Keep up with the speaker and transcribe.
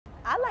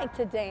like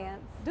to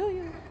dance. Do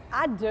you?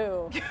 I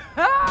do. Yes!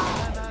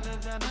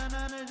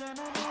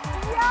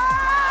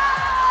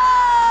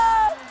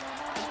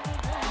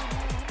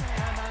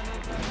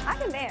 I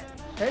can dance.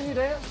 Can you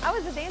dance? I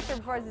was a dancer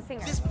before I was a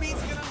singer. This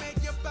beat's gonna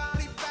make your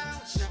body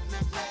bounce.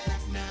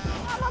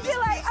 I'm gonna be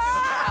like,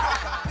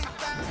 ah!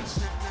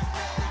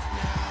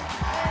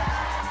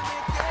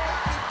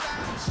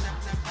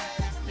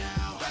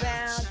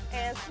 Bounce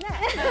and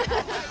snap.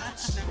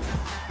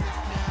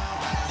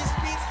 This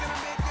beat's gonna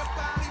make your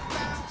body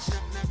bounce.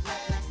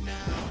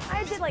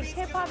 I did like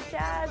hip hop,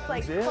 jazz,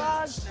 like did?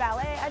 clubs,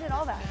 ballet. I did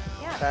all that.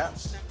 Yeah. Tap.